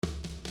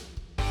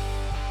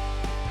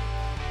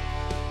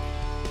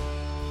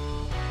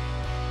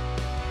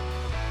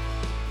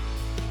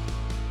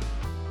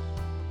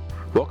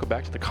Welcome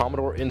back to the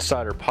Commodore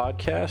Insider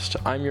Podcast.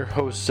 I'm your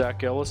host,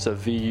 Zach Ellis of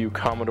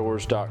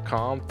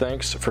VUCommodores.com.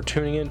 Thanks for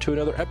tuning in to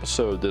another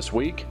episode this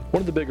week.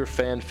 One of the bigger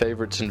fan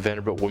favorites in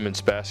Vanderbilt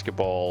women's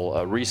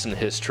basketball recent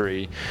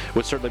history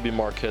would certainly be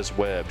Marquez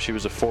Webb. She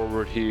was a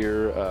forward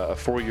here, a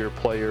four-year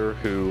player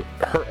who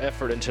her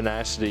effort and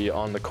tenacity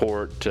on the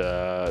court,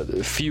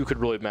 few could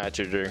really match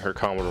it during her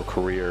Commodore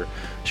career.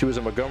 She was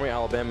a Montgomery,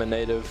 Alabama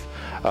native,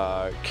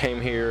 came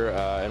here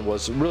and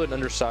was really an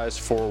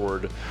undersized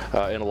forward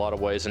in a lot of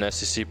ways in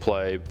SEC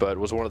play, but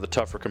was one of the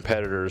tougher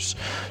competitors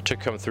to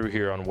come through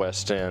here on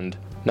West End.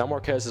 Now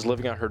Marquez is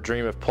living out her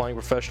dream of playing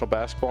professional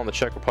basketball in the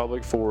Czech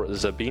Republic for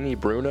Zabini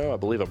Brno, I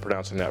believe I'm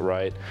pronouncing that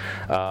right,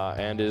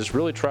 and is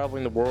really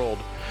traveling the world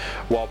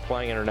while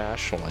playing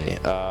internationally.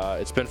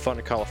 It's been fun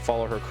to kind of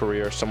follow her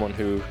career, someone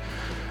who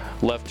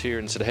left here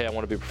and said, hey, I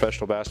want to be a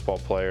professional basketball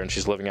player, and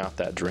she's living out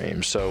that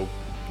dream. So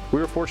we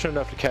were fortunate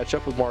enough to catch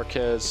up with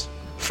Marquez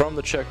from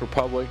the Czech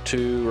Republic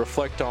to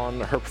reflect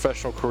on her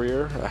professional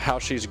career, how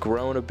she's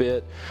grown a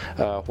bit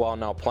while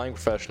now playing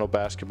professional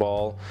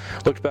basketball,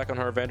 looked back on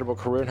her Vanderbilt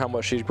career and how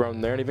much she's grown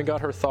there, and even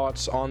got her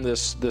thoughts on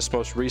this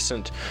most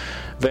recent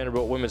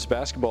Vanderbilt women's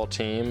basketball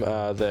team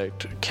that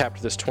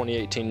capped this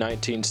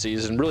 2018-19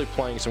 season, really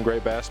playing some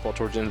great basketball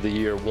towards the end of the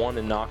year, won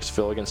in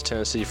Knoxville against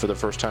Tennessee for the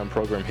first time in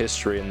program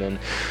history, and then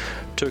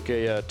took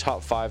a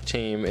top 5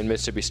 team in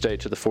Mississippi State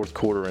to the fourth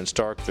quarter in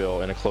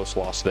Starkville and a close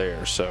loss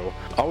there. So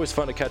always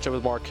fun to catch up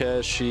with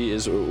Marquez. She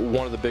is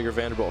one of the bigger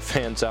Vanderbilt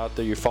fans out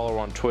there. You follow her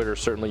on Twitter,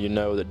 certainly you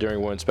know that during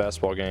women's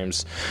basketball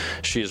games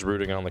she is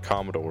rooting on the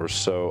Commodores.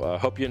 So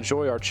hope you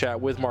enjoy our chat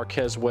with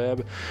Marquez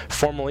Webb,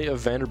 formerly of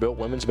Vanderbilt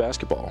women's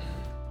basketball.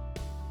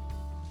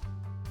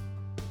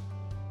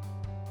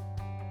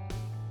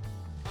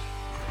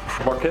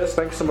 Marquez,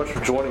 thanks so much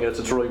for joining us.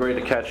 It's really great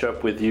to catch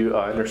up with you.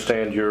 I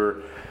understand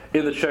you're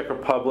in the Czech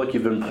Republic.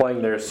 You've been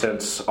playing there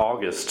since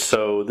August,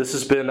 so this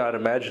has been, I'd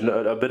imagine,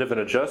 a bit of an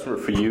adjustment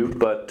for you,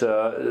 but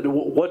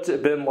what's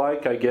it been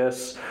like, I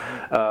guess,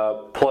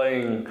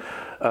 playing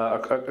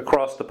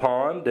across the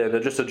pond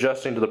and just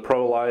adjusting to the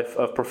pro life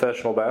of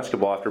professional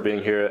basketball after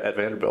being here at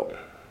Vanderbilt?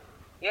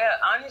 Yeah,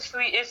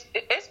 honestly, it's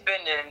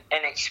been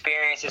an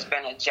experience. It's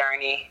been a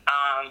journey.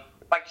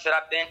 Like you said,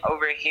 I've been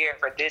over here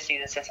for this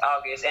season since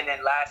August, and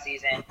then last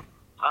season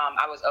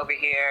I was over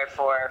here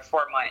for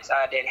 4 months.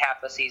 I did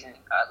half a season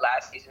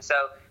last season. So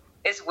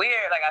it's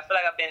weird. Like, I feel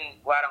like I've been,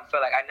 well, I don't feel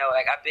like, I know,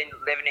 like, I've been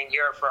living in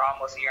Europe for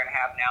almost a year and a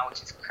half now,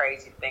 which is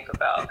crazy to think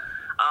about.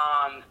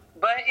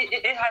 But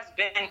it has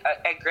been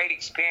a great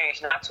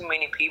experience. Not too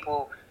many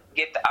people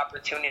get the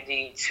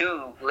opportunity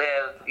to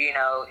live, in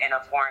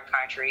a foreign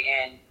country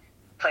and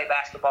play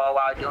basketball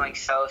while doing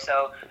so.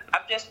 So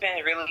I've just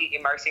been really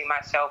immersing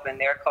myself in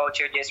their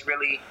culture, just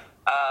really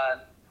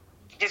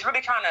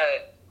trying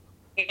to,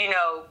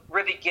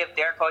 really give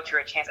their culture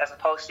a chance as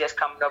opposed to just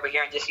coming over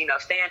here and just,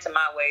 staying to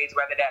my ways,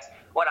 whether that's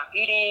what I'm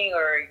eating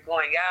or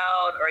going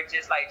out or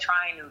just like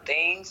trying new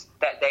things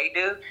that they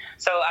do.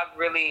 So I've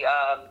really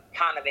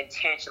kind of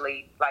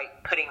intentionally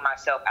like putting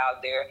myself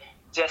out there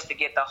just to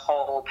get the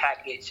whole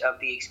package of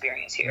the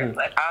experience here.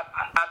 But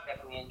I've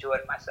definitely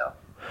enjoyed it myself.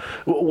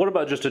 What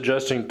about just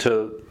adjusting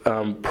to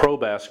pro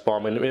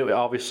basketball? I mean,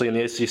 obviously in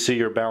the ACC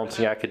you're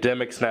balancing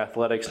academics and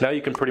athletics. Now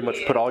you can pretty much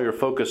put all your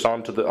focus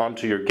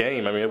onto your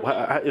game. I mean,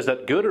 is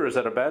that good or is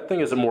that a bad thing?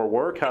 Is it more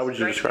work? How would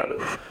you describe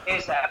it?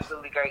 It's an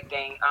absolutely great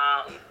thing.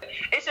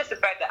 It's just the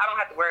fact that I don't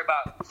have to worry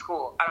about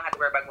school. I don't have to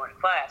worry about going to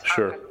class.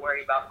 Sure. I don't have to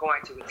worry about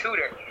going to a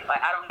tutor.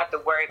 Like, I don't have to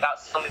worry about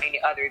so many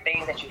other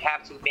things that you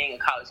have to being a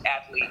college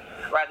athlete.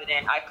 Rather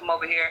than I come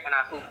over here and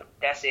I hoop.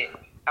 That's it.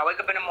 I wake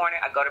up in the morning.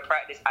 I go to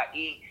practice. I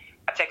eat.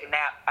 I take a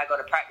nap, I go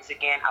to practice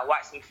again, I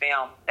watch some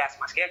film, that's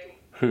my schedule.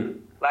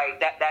 Like,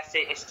 that's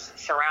it. It's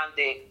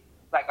surrounded,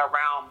 like,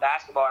 around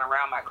basketball and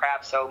around my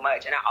craft so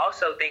much. And I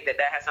also think that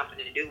has something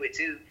to do with,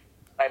 too.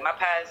 Like, my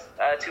past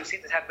 2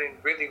 seasons have been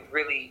really,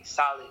 really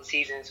solid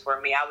seasons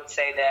for me. I would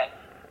say that,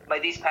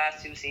 like, these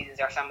past 2 seasons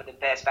are some of the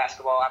best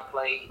basketball I've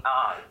played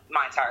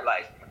my entire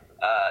life.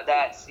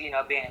 That's, being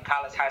in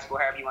college, high school,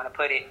 however you want to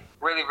put it,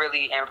 really,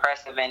 really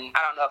impressive. And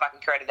I don't know if I can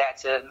credit that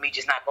to me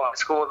just not going to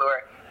school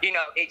or,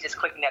 it just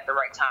clicking at the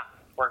right time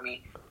for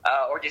me,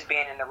 or just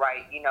being in the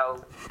right,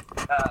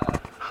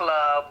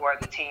 club or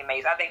the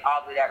teammates. I think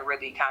all of that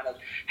really kind of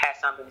has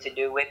something to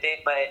do with it.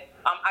 But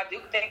I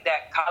do think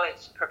that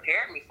college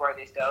prepared me for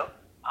this, though,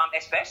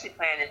 especially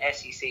playing in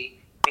SEC,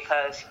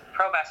 because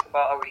pro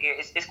basketball over here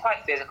is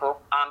quite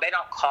physical. They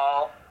don't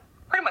call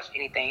pretty much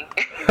anything.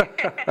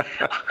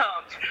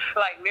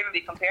 Like,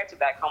 literally compared to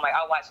back home, like,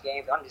 I'll watch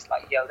games, I'm just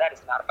like, yo, that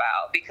is not a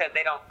foul, because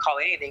they don't call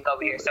anything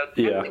over here. So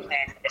definitely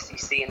playing in the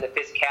SEC and the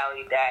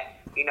physicality that,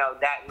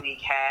 that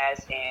league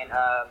has, and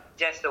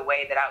just the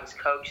way that I was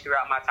coached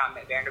throughout my time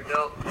at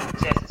Vanderbilt,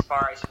 just as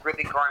far as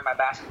really growing my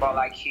basketball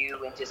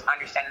IQ and just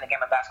understanding the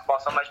game of basketball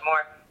so much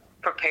more,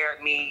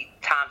 prepared me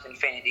times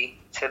infinity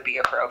to be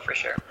a pro for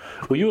sure.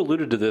 Well, you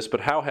alluded to this,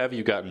 but how have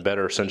you gotten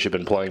better since you've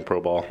been playing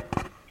pro ball?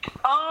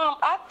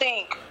 I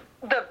think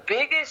the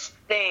biggest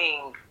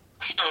thing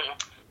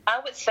I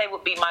would say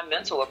would be my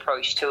mental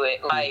approach to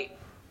it. Like,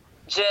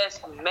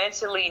 just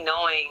mentally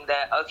knowing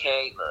that,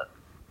 okay, look,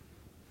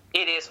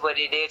 it is what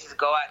it is. Just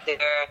go out there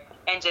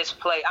and just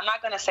play. I'm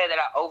not going to say that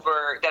I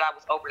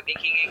was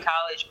overthinking in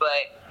college,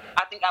 but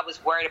I think I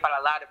was worried about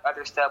a lot of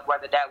other stuff,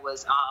 whether that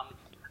was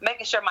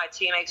making sure my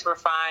teammates were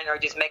fine or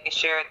just making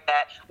sure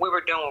that we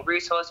were doing what we were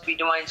supposed to be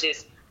doing.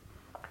 Just,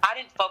 I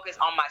didn't focus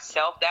on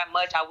myself that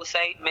much, I would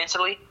say,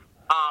 mentally.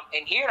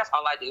 And here, that's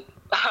all I do.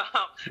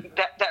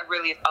 that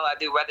really is all I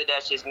do, whether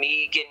that's just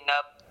me getting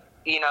up,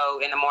 in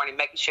the morning,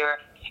 making sure,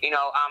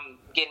 I'm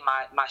getting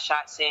my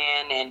shots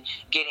in and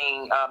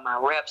getting my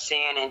reps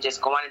in and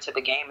just going into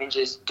the game and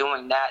just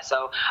doing that.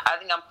 So I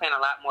think I'm playing a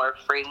lot more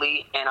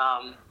freely, and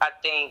I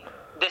think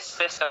this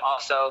system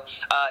also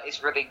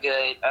is really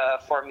good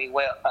for me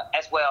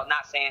as well.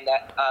 Not saying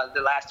that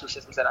the last two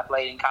systems that I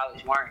played in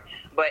college weren't,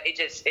 but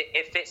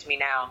it fits me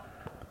now.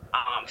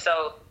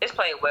 So it's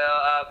played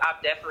well.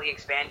 I've definitely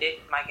expanded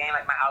my game,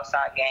 like my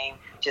outside game,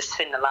 just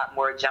hitting a lot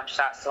more jump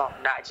shots, so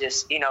I'm not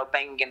just,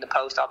 banging in the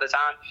post all the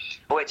time,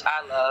 which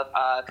I love,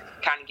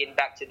 kind of getting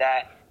back to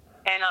that.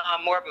 And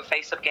more of a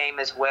face-up game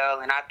as well,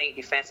 and I think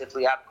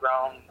defensively I've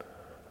grown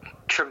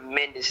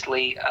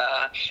tremendously,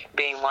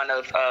 being one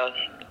of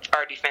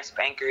our defensive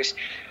anchors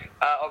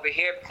over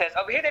here, because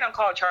over here they don't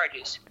call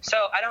charges, so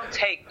I don't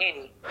take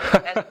any,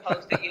 as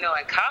opposed to, in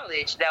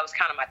college, that was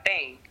kind of my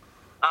thing.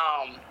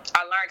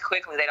 I learned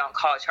quickly they don't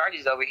call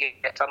charges over here.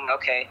 So I'm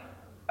okay.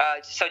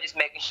 So just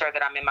making sure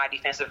that I'm in my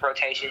defensive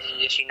rotations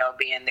and just,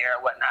 being there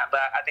or whatnot.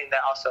 But I think that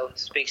also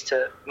speaks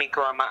to me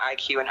growing my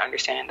IQ and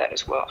understanding that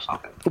as well. So.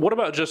 What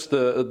about just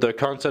the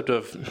concept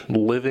of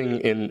living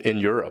in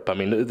Europe? I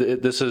mean,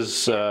 this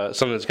is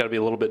something that's got to be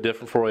a little bit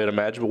different for you, I'd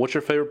imagine. But what's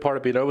your favorite part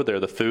of being over there?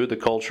 The food, the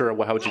culture?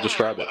 How would you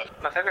describe it?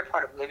 My favorite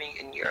part of living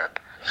in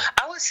Europe?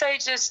 I would say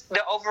just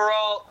the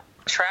overall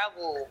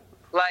travel,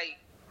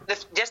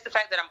 just the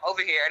fact that I'm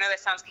over here. I know that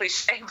sounds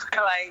cliche,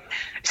 but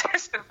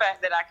just the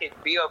fact that I could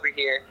be over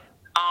here.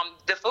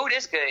 The food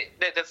is good.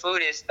 The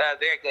food is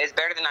very good. It's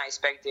better than I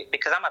expected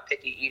because I'm a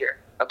picky eater,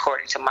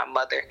 according to my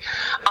mother.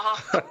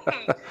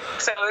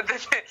 So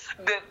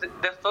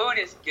the food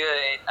is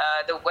good.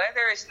 The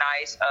weather is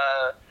nice.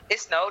 It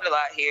snowed a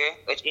lot here,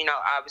 which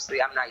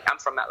obviously I'm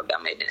from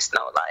Alabama. It didn't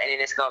snow a lot, and it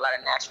didn't snow a lot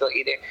in Nashville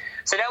either.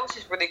 So that was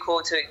just really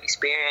cool to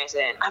experience.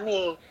 And I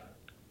mean,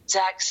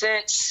 Zach,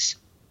 since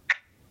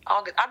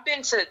August, I've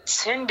been to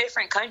 10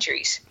 different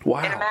countries in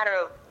a matter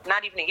of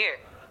not even a year.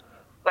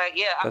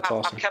 I've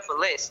kept a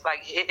list.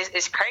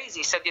 It's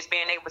crazy. So just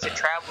being able to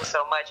travel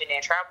so much, and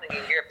then traveling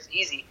in Europe is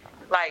easy.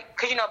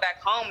 Because back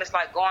home it's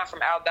like going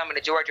from Alabama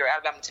to Georgia or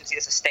Alabama to Tennessee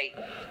as a state.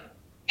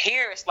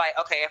 Here it's like,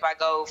 okay, if I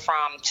go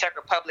from Czech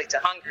Republic to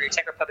Hungary,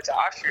 Czech Republic to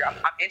Austria,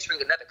 I'm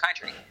entering another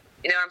country.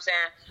 You know what I'm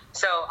saying?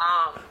 So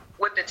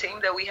with the team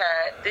that we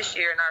had this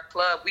year in our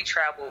club, we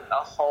traveled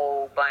a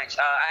whole bunch.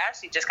 I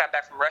actually just got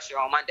back from Russia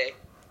on Monday.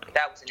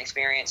 That was an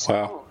experience.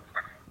 Wow.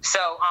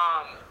 So,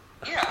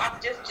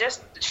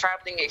 just the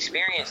traveling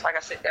experience. Like I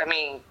said, I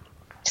mean,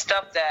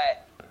 stuff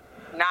that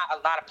not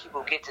a lot of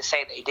people get to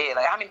say they did.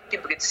 How many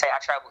people get to say I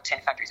traveled 10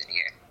 countries in a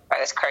year?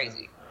 That's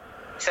crazy.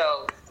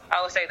 So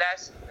I would say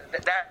that's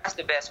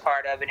the best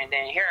part of it. And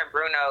then here in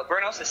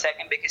Brno's the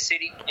second biggest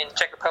city in the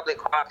Czech Republic.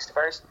 Prague's the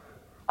first.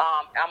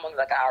 I'm only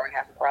an hour and a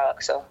half from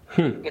Prague, so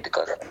get to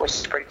go there, which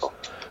is pretty cool.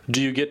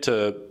 Do you get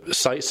to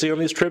sightsee on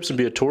these trips and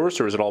be a tourist,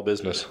 or is it all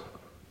business?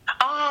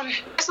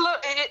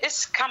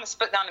 It's kind of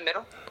split down the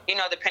middle,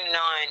 depending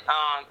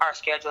on our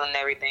schedule and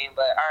everything.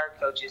 But our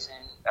coaches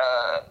and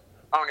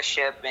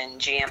ownership and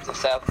GMs and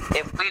stuff,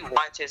 if we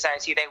want to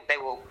sightsee, they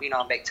will,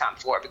 make time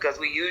for it. Because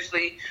we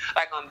usually,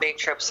 on big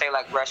trips, say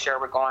Russia,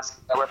 we're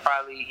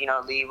probably,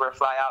 leave or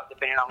fly out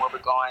depending on where we're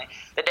going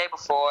the day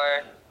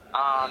before,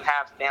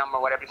 have them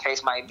or whatever the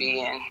case might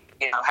be, and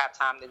have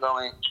time to go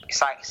and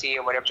sightsee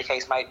or whatever the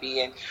case might be.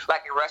 And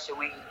in Russia,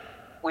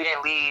 we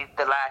didn't leave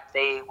the last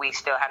day. We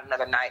still had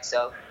another night,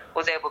 so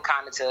was able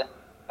kind of to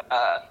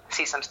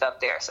see some stuff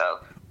there. So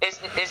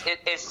it's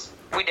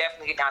we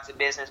definitely get down to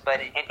business, but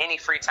in any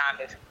free time,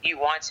 if you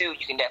want to,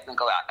 you can definitely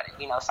go out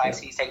and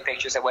sightsee, take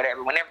pictures or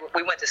whatever. Whenever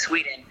we went to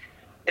Sweden,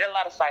 did a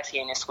lot of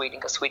sightseeing in Sweden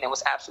because Sweden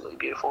was absolutely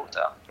beautiful.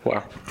 So.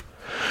 Wow.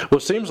 Well,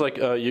 it seems like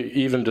you,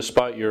 even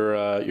despite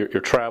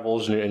your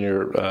travels and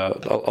your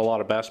a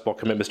lot of basketball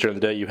commitments during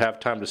the day, you have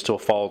time to still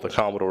follow the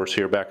Commodores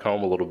here back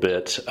home a little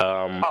bit.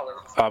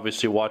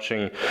 Obviously,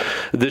 watching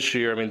this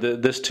year, I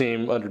mean, this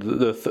team under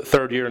the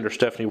third year under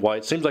Stephanie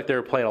White seems like they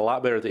were playing a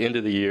lot better at the end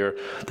of the year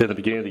than the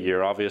beginning of the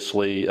year.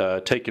 Obviously,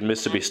 taking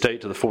Mississippi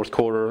State to the fourth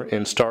quarter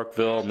in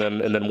Starkville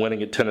and then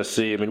winning at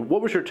Tennessee. I mean,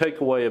 what was your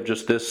takeaway of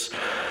just this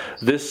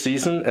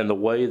season and the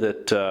way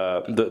that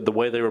the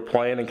way they were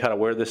playing and kind of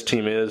where this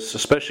team is,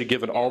 especially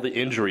given all the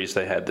injuries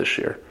they had this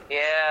year?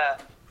 Yeah.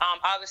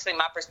 Obviously,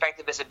 my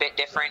perspective is a bit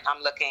different.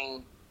 I'm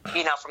looking, from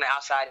the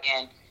outside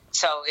in.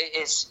 So it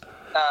is.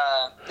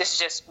 This is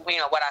just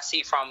what I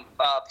see from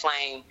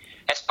playing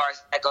as far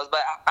as that goes. But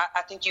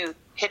I think you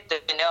hit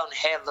the nail on the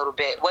head a little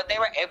bit. What they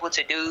were able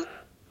to do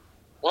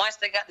once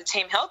they got the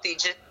team healthy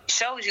just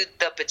shows you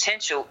the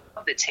potential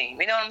of the team.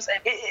 You know what I'm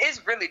saying?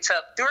 It's really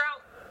tough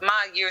throughout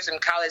my years in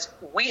college,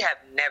 we have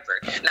never.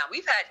 Now,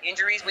 we've had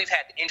injuries. We've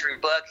had the injury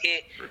bug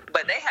hit,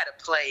 but they had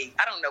a plague.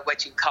 I don't know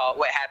what you call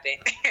what happened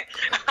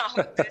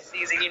this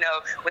season,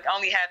 with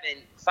only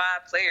having 5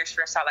 players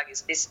stressed out. Like,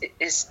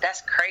 it's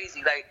that's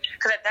crazy. Like,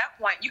 because at that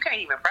point, you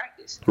can't even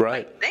practice.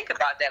 Right. Like, think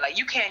about that. Like,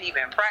 you can't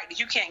even practice.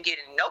 You can't get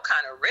in no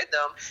kind of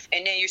rhythm,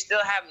 and then you're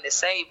still having to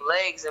save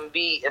legs and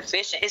be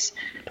efficient.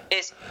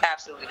 It's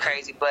absolutely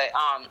crazy. But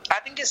I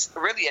think it's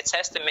really a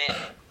testament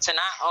to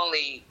not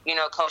only,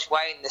 Coach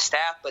White and the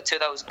staff, but to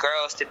those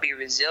girls to be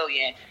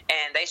resilient.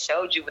 And they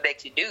showed you what they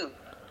could do.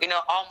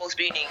 Almost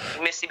beating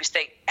Mississippi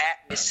State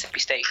at Mississippi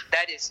State.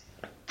 That is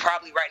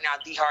probably right now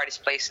the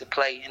hardest place to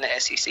play in the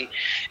SEC.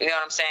 You know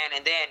what I'm saying?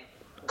 And then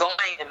going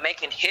and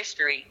making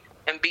history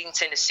and beating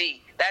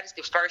Tennessee. That is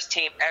the first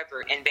team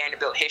ever in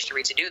Vanderbilt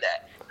history to do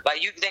that.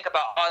 Like, you think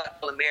about all the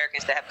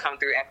All-Americans that have come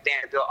through at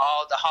Vanderbilt,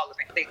 all the Hall of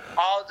Fame,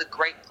 all the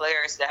great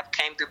players that have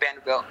came through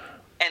Vanderbilt,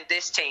 and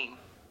this team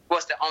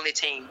was the only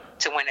team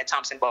to win at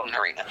Thompson-Boling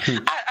Arena.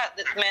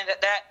 Man,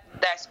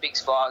 that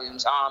speaks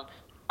volumes.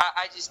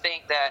 I just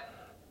think that,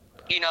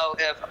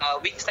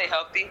 if we can stay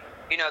healthy,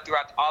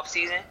 throughout the off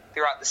season,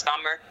 throughout the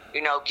summer,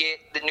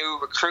 get the new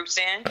recruits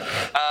in,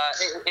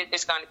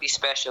 it's going to be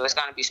special. It's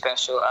going to be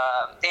special.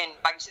 And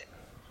like I said,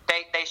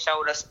 they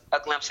showed us a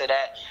glimpse of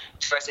that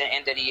towards the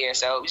end of the year.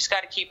 So we just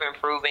got to keep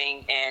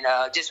improving and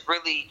just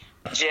really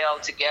gel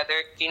together,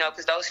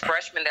 because those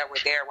freshmen that were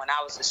there when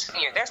I was a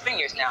senior, they're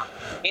seniors now,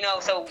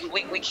 so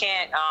we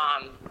can't,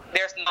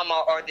 there's no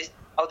more,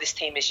 this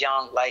team is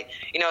young. Like,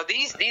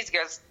 these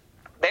girls,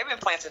 they've been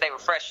playing since they were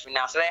freshmen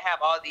now, so they have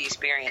all the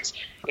experience,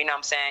 in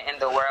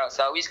the world.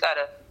 So we just got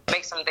to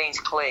make some things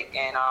click,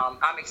 and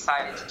I'm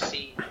excited to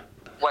see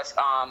what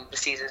the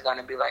season's going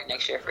to be like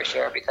next year for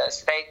sure,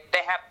 because they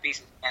have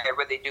pieces, and they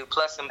really do,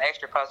 plus some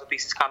extra puzzle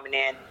pieces coming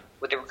in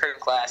with the recruiting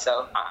class,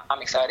 so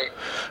I'm excited.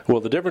 Well,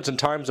 the difference in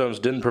time zones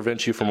didn't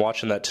prevent you from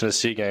watching that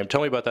Tennessee game.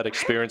 Tell me about that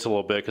experience a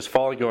little bit, because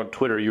following you on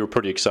Twitter, you were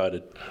pretty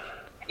excited.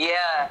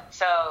 Yeah,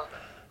 so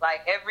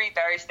like every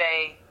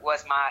Thursday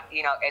was my,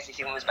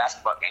 SEC women's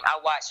basketball game. I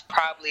watched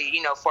probably,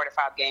 4 to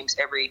 5 games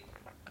every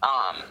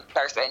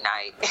Thursday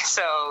night.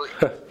 So,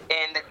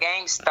 and the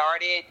game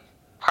started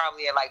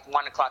probably at like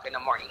 1 o'clock in the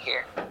morning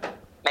here.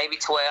 Maybe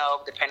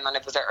 12, depending on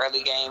if it was an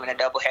early game and a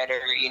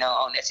doubleheader,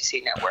 on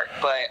SEC Network.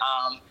 But,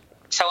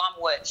 so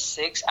I'm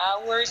 6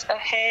 hours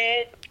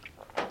ahead?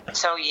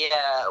 So,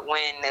 yeah,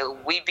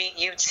 when we beat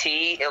UT,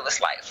 it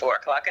was like 4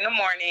 o'clock in the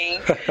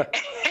morning.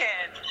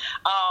 And,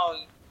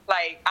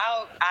 like,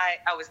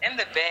 I was in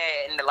the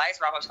bed and the lights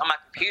were off on my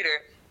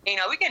computer.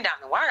 We getting down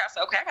the wire. I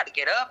said, okay, I got to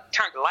get up,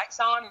 turn the lights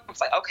on. I was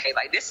like, okay,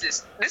 like this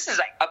is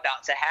like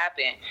about to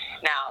happen.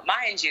 Now,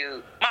 mind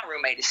you, my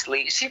roommate is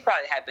asleep. She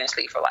probably had been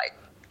asleep for like,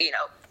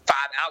 5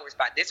 hours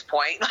by this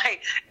point,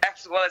 like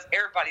as well as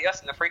everybody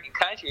else in the freaking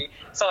country.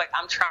 So like,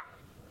 I'm trying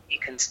to be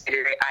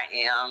considerate. I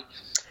am.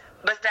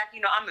 But Zach,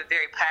 I'm a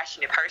very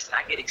passionate person.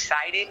 I get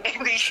excited.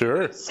 And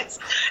sure. Next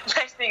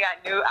thing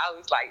I knew, I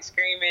was like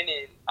screaming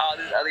and all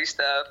this other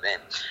stuff,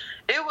 and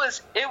it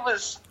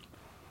was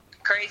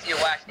crazy to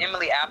watch.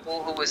 Emily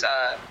Apple, who was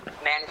a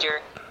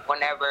manager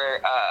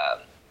whenever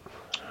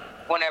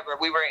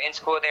we were in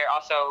school there.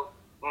 Also,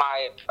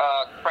 my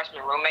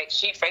freshman roommate,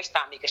 she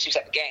FaceTimed me because she was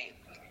at the game,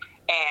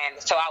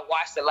 and so I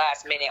watched the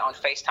last minute on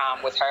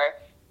FaceTime with her,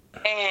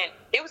 and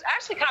it was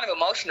actually kind of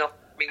emotional.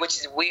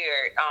 Which is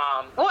weird.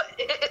 Well,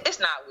 it's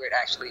not weird,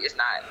 actually. It's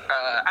not.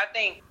 I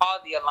think all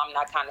the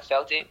alumni kind of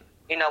felt it.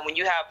 When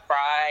you have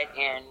pride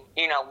in,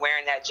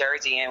 wearing that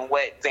jersey and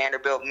what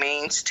Vanderbilt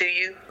means to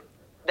you,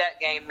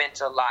 that game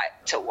meant a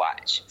lot to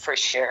watch, for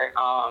sure.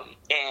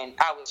 And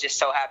I was just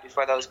so happy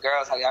for those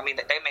girls. Like, I mean,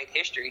 they made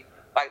history.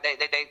 Like, they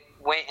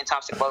went in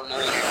Thompson-Boling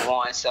Arena and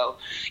won. So,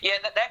 yeah,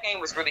 that game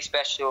was really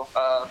special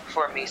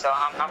for me. So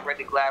I'm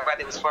really glad,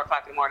 whether it was 4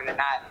 o'clock in the morning or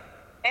not.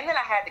 And then I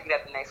had to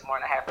get up the next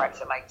morning. I had practice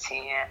at like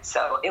 10.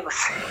 So it was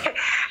it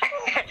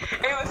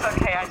was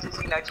okay. I just,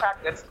 tried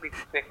to go to sleep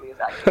as quickly as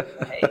I could.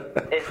 But, hey,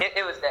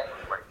 it was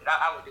definitely worth it.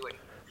 I would do it.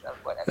 So,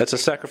 that's a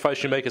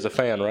sacrifice you make as a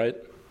fan, right?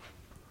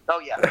 Oh,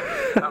 yeah.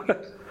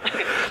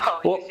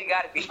 Well, yes, you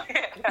got to be.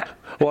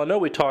 Well, I know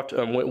we talked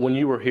when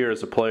you were here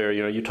as a player,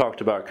 you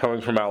talked about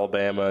coming from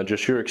Alabama and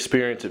just your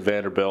experience at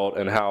Vanderbilt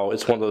and how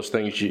it's one of those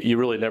things you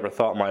really never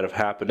thought might have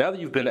happened. Now that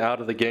you've been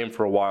out of the game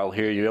for a while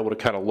here, you're able to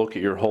kind of look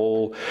at your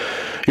whole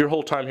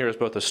time here as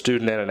both a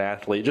student and an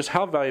athlete. Just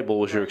how valuable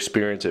was your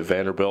experience at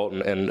Vanderbilt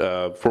and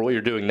for what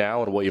you're doing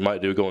now and what you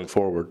might do going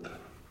forward?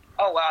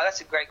 Oh, wow,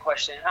 that's a great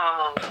question.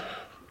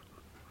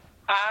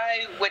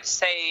 I would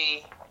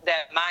say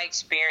that my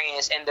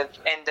experience and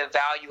the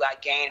value I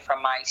gained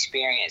from my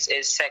experience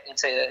is second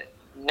to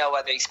no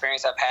other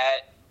experience I've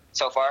had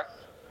so far.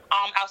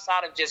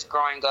 Outside of just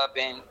growing up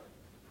and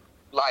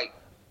like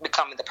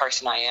becoming the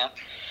person I am.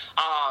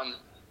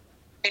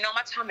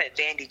 My time at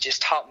Vandy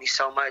just taught me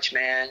so much,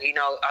 man.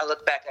 I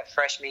look back at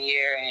freshman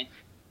year and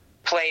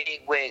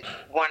played with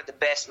one of the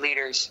best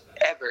leaders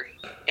ever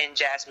in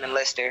Jasmine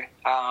Lister.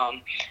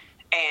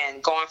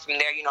 And going from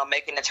there,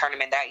 making the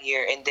tournament that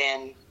year and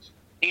then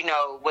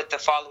with the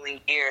following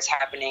years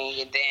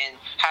happening and then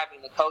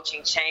having the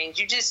coaching change,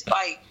 you just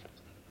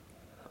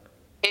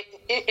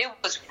it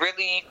was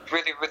really,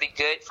 really, really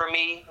good for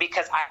me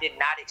because I did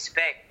not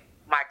expect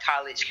my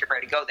college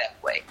career to go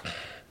that way.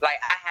 Like,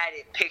 I had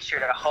it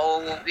pictured a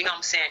whole,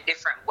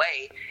 different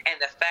way. And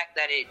the fact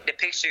that the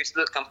pictures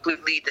look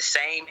completely the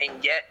same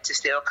and yet to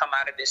still come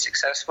out of it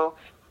successful,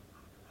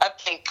 I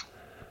think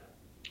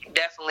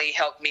definitely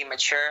helped me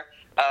mature,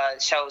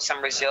 showed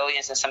some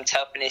resilience and some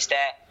toughness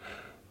that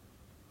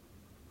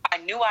I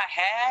knew I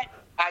had.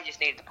 I just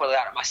needed to pull it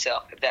out of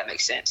myself, if that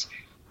makes sense.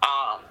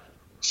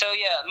 So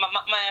yeah,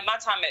 my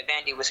time at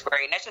Vandy was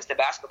great, and that's just the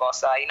basketball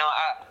side.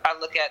 I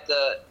look at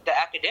the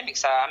academic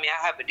side. I mean,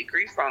 I have a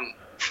degree from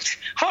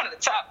one of the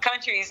top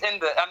countries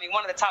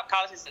one of the top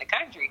colleges in the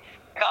country.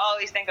 I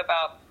always think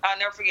about, I'll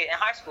never forget, in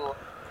high school,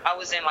 I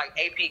was in like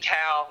AP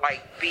Cal,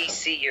 like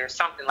BC or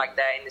something like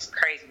that in this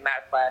crazy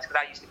math class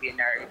because I used to be a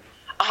nerd.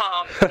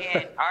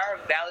 And our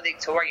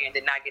valedictorian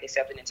did not get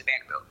accepted into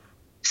Vanderbilt.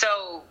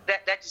 So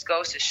that just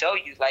goes to show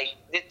you, like,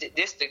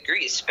 this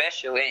degree is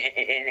special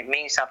and it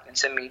means something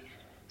to me.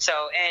 So,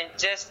 and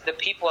just the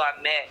people I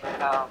met,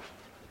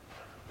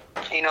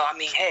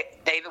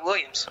 heck, David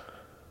Williams,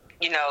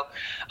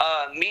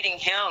 meeting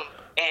him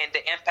and the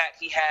impact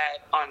he had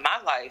on my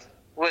life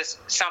was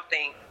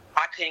something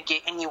I couldn't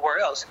get anywhere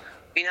else.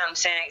 You know what I'm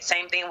saying?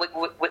 Same thing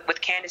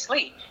with Candace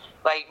Lee.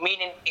 Like,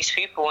 meeting these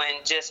people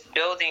and just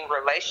building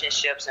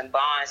relationships and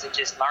bonds and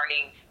just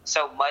learning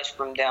so much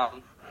from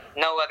them.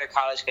 No other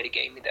college could have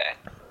gave me that.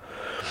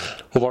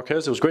 Well,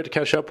 Marques, it was great to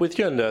catch up with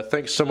you, and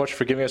thanks so much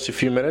for giving us a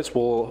few minutes.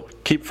 We'll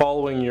keep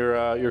following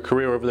your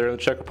career over there in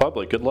the Czech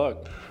Republic. Good luck.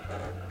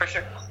 For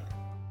sure.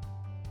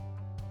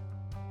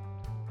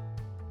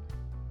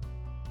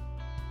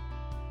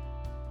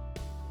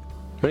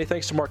 Many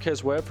thanks to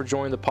Marques Webb for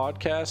joining the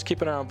podcast.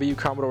 Keep an eye on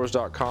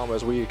VUCommodores.com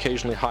as we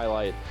occasionally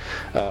highlight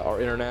our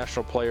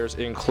international players,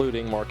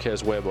 including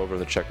Marques Webb over in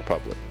the Czech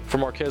Republic. For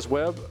Marques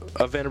Webb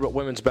of Vanderbilt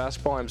Women's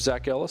Basketball, I'm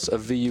Zach Ellis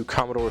of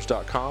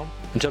VUCommodores.com.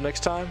 Until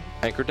next time,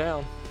 anchor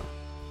down.